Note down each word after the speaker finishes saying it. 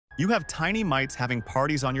You have tiny mites having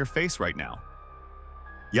parties on your face right now.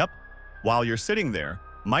 Yep, while you're sitting there,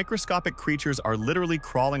 microscopic creatures are literally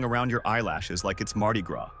crawling around your eyelashes like it's Mardi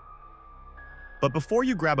Gras. But before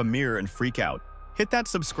you grab a mirror and freak out, hit that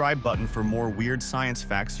subscribe button for more weird science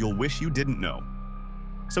facts you'll wish you didn't know.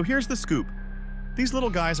 So here's the scoop. These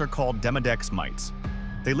little guys are called Demodex mites.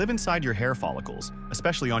 They live inside your hair follicles,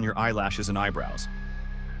 especially on your eyelashes and eyebrows.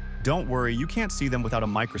 Don't worry, you can't see them without a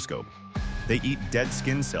microscope. They eat dead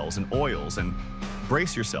skin cells and oils and,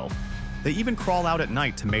 brace yourself, they even crawl out at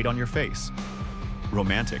night to mate on your face.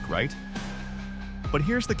 Romantic, right? But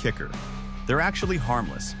here's the kicker. They're actually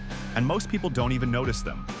harmless, and most people don't even notice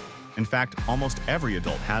them. In fact, almost every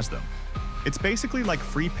adult has them. It's basically like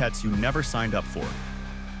free pets you never signed up for.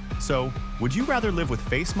 So, would you rather live with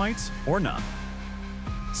face mites or not?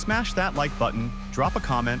 Smash that like button, drop a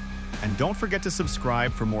comment, and don't forget to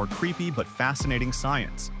subscribe for more creepy but fascinating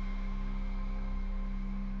science.